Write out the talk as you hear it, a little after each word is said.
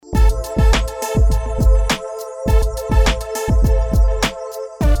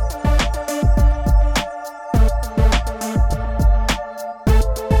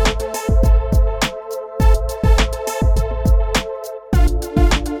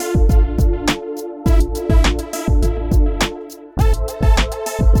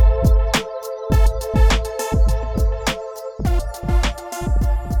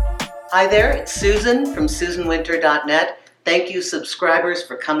Hi there, it's Susan from SusanWinter.net. Thank you, subscribers,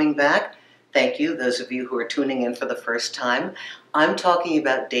 for coming back. Thank you, those of you who are tuning in for the first time. I'm talking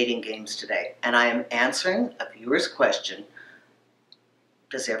about dating games today, and I am answering a viewer's question.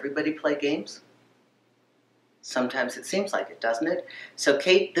 Does everybody play games? Sometimes it seems like it, doesn't it? So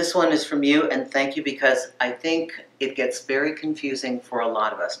Kate, this one is from you, and thank you, because I think it gets very confusing for a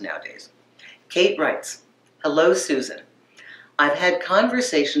lot of us nowadays. Kate writes, "Hello, Susan. I've had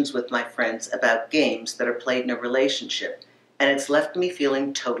conversations with my friends about games that are played in a relationship, and it's left me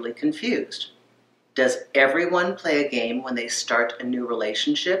feeling totally confused. Does everyone play a game when they start a new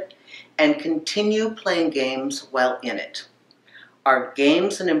relationship and continue playing games while in it? Are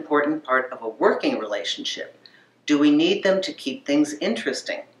games an important part of a working relationship? Do we need them to keep things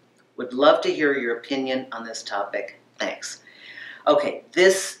interesting? Would love to hear your opinion on this topic. Thanks." Okay,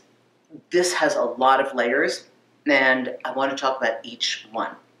 this has a lot of layers, and I want to talk about each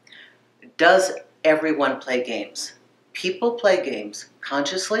one. Does everyone play games? People play games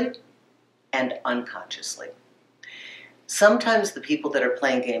consciously and unconsciously. Sometimes the people that are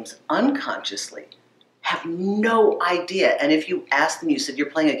playing games unconsciously have no idea. And if you ask them, you said,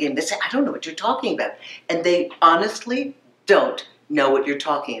 "You're playing a game," they say, "I don't know what you're talking about." And they honestly don't know what you're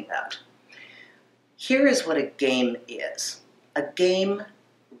talking about. Here is what a game is. A game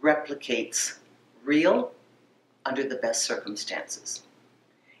replicates real under the best circumstances.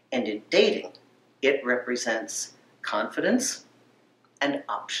 And in dating, it represents confidence and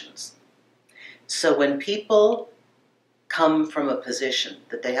options. So when people come from a position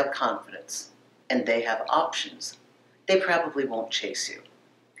that they have confidence and they have options, they probably won't chase you.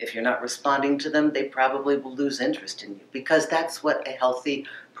 If you're not responding to them, they probably will lose interest in you, because that's what a healthy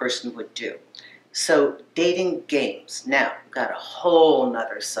person would do. So dating games. Now, we've got a whole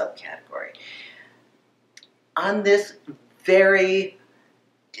nother subcategory. On this very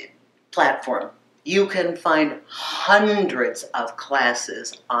platform, you can find hundreds of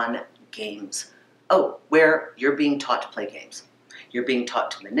classes on games. Oh, where you're being taught to play games. You're being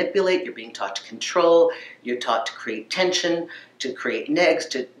taught to manipulate, you're being taught to control, you're taught to create tension, to create negs,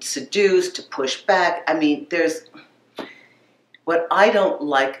 to seduce, to push back. I mean, what I don't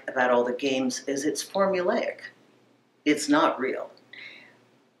like about all the games is it's formulaic. It's not real.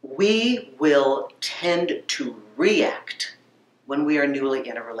 We will tend to react when we are newly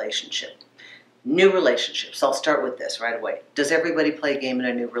in a relationship. New relationships. I'll start with this right away. Does everybody play a game in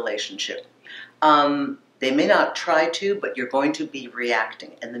a new relationship? They may not try to, but you're going to be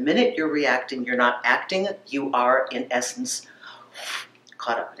reacting. And the minute you're reacting, you're not acting. You are, in essence,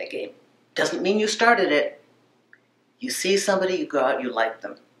 caught up in a game. Doesn't mean you started it. You see somebody, you go out, you like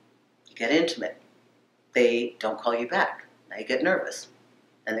them. You get intimate. They don't call you back. Now you get nervous.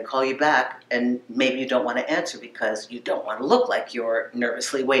 And they call you back, and maybe you don't want to answer because you don't want to look like you're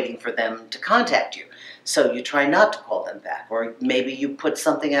nervously waiting for them to contact you. So you try not to call them back. Or maybe you put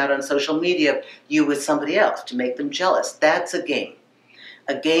something out on social media, you with somebody else, to make them jealous. That's a game.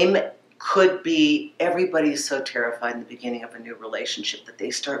 A game could be everybody's so terrified in the beginning of a new relationship that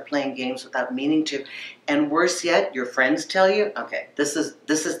they start playing games without meaning to. And worse yet, your friends tell you, okay, this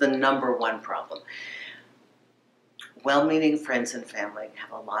is the number one problem. Well-meaning friends and family have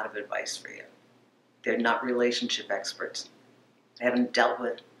a lot of advice for you. They're not relationship experts. They haven't dealt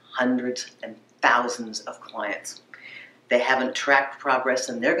with hundreds and thousands of clients. They haven't tracked progress,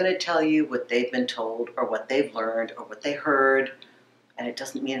 and they're going to tell you what they've been told or what they've learned or what they heard, and it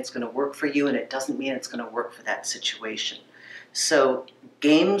doesn't mean it's going to work for you, and it doesn't mean it's going to work for that situation. So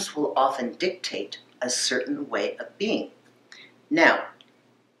games will often dictate a certain way of being. Now,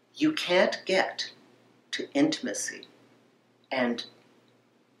 you can't get to intimacy and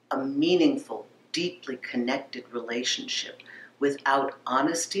a meaningful, deeply connected relationship without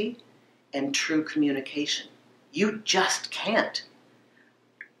honesty and true communication. You just can't.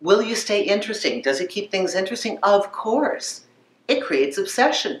 Will you stay interesting? Does it keep things interesting? Of course. It creates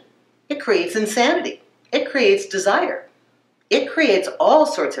obsession. It creates insanity. It creates desire. It creates all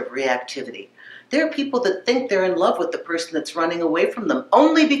sorts of reactivity. There are people that think they're in love with the person that's running away from them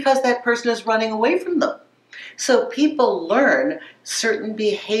only because that person is running away from them. So people learn certain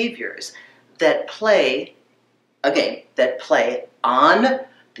behaviors that play, again, that play on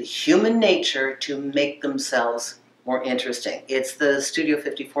the human nature to make themselves more interesting. It's the Studio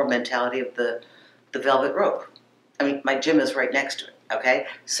 54 mentality of the velvet rope. I mean, my gym is right next to it, okay?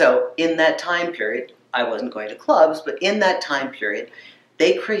 So in that time period, I wasn't going to clubs, but in that time period,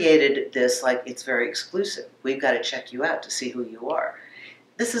 they created this, like, it's very exclusive. We've got to check you out to see who you are.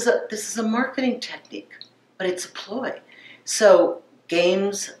 This is a marketing technique, but it's a ploy. So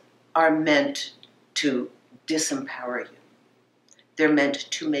games are meant to disempower you. They're meant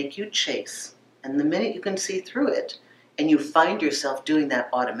to make you chase. And the minute you can see through it, and you find yourself doing that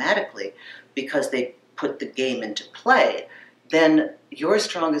automatically because they put the game into play, then your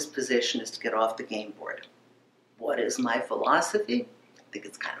strongest position is to get off the game board. What is my philosophy? I think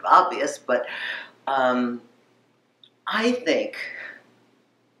it's kind of obvious, but I think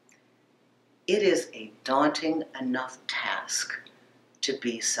it is a daunting enough task to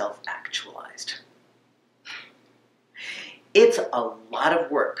be self-actualized. It's a lot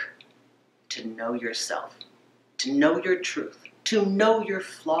of work to know yourself, to know your truth, to know your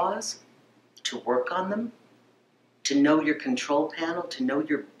flaws, to work on them, to know your control panel, to know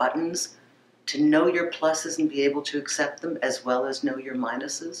your buttons, to know your pluses and be able to accept them, as well as know your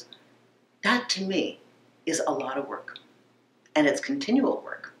minuses. That, to me, is a lot of work, and it's continual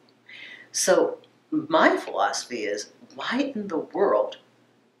work. So my philosophy is, why in the world,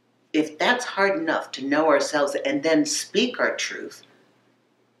 if that's hard enough to know ourselves and then speak our truth,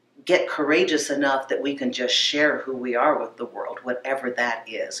 get courageous enough that we can just share who we are with the world, whatever that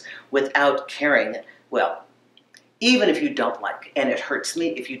is, without caring, well, even if you don't like, and it hurts me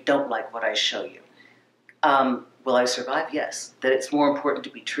if you don't like what I show you. Will I survive? Yes. That it's more important to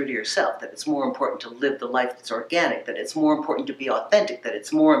be true to yourself, that it's more important to live the life that's organic, that it's more important to be authentic, that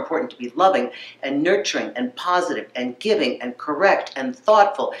it's more important to be loving and nurturing and positive and giving and correct and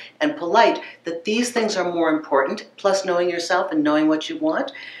thoughtful and polite, that these things are more important, plus knowing yourself and knowing what you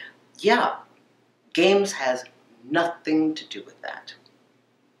want. Yeah, games has nothing to do with that.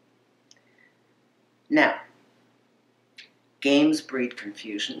 Now, games breed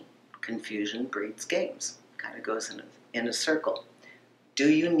confusion. Confusion breeds games. Kind of goes in a circle. Do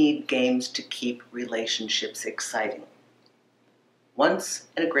you need games to keep relationships exciting? Once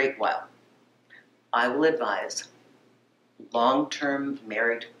in a great while, I will advise long-term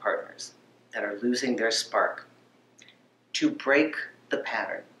married partners that are losing their spark to break the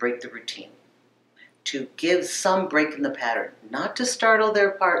pattern, break the routine, to give some break in the pattern, not to startle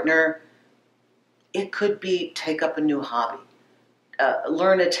their partner. It could be take up a new hobby,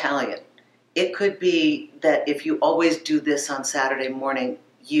 learn Italian. It could be that if you always do this on Saturday morning,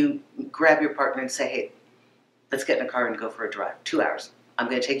 you grab your partner and say, hey, let's get in a car and go for a drive, 2 hours. I'm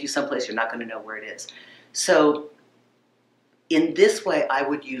going to take you someplace you're not going to know where it is. So in this way, I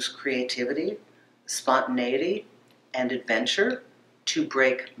would use creativity, spontaneity, and adventure to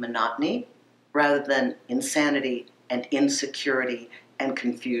break monotony rather than insanity and insecurity and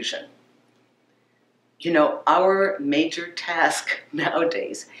confusion. You know, our major task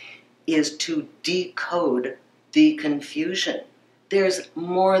nowadays is to decode the confusion. There's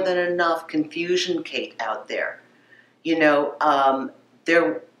more than enough confusion, Kate, out there. You know,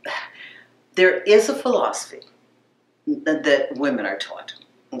 there is a philosophy that women are taught,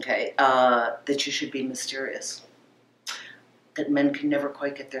 okay, that you should be mysterious, that men can never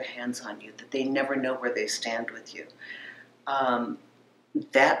quite get their hands on you, that they never know where they stand with you.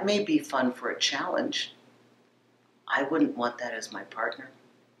 That may be fun for a challenge. I wouldn't want that as my partner.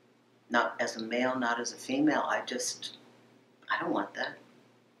 Not as a male, not as a female. I don't want that.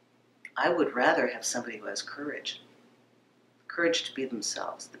 I would rather have somebody who has courage. Courage to be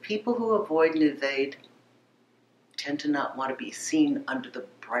themselves. The people who avoid and evade tend to not want to be seen under the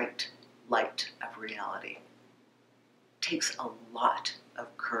bright light of reality. It takes a lot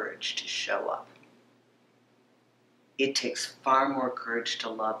of courage to show up. It takes far more courage to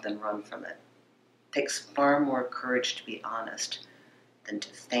love than run from it. It takes far more courage to be honest than to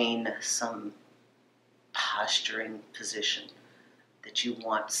feign some posturing position that you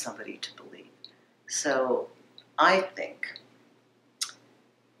want somebody to believe. So I think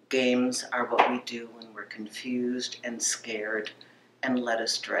games are what we do when we're confused and scared and led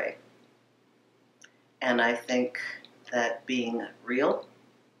astray. And I think that being real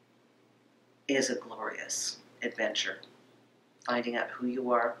is a glorious adventure. Finding out who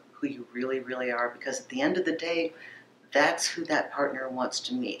you are, who you really, really are, because at the end of the day, that's who that partner wants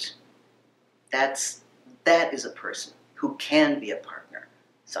to meet. That is a person who can be a partner.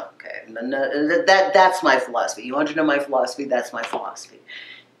 So, okay, that's my philosophy. You want to know my philosophy? That's my philosophy.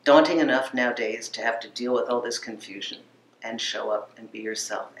 Daunting enough nowadays to have to deal with all this confusion and show up and be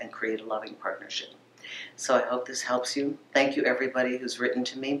yourself and create a loving partnership. So I hope this helps you. Thank you, everybody who's written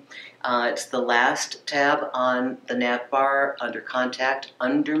to me. It's the last tab on the nav bar under Contact,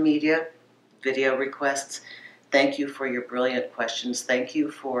 under Media, Video Requests. Thank you for your brilliant questions. Thank you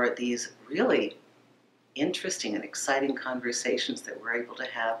for these really interesting and exciting conversations that we're able to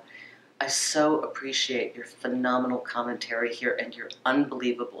have. I so appreciate your phenomenal commentary here and your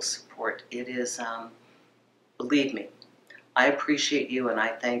unbelievable support. It is, believe me, I appreciate you and I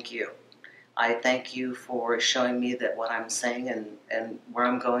thank you. I thank you for showing me that what I'm saying and where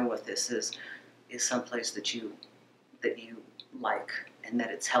I'm going with this is someplace that you like and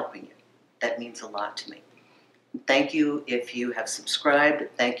that it's helping you. That means a lot to me. Thank you if you have subscribed.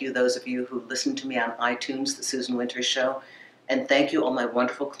 Thank you those of you who listen to me on iTunes, The Susan Winters Show. And thank you all my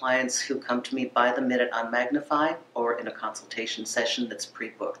wonderful clients who come to me by the minute on Magnify or in a consultation session that's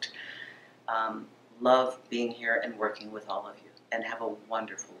pre-booked. Love being here and working with all of you. And have a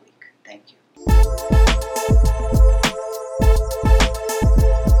wonderful week. Thank you.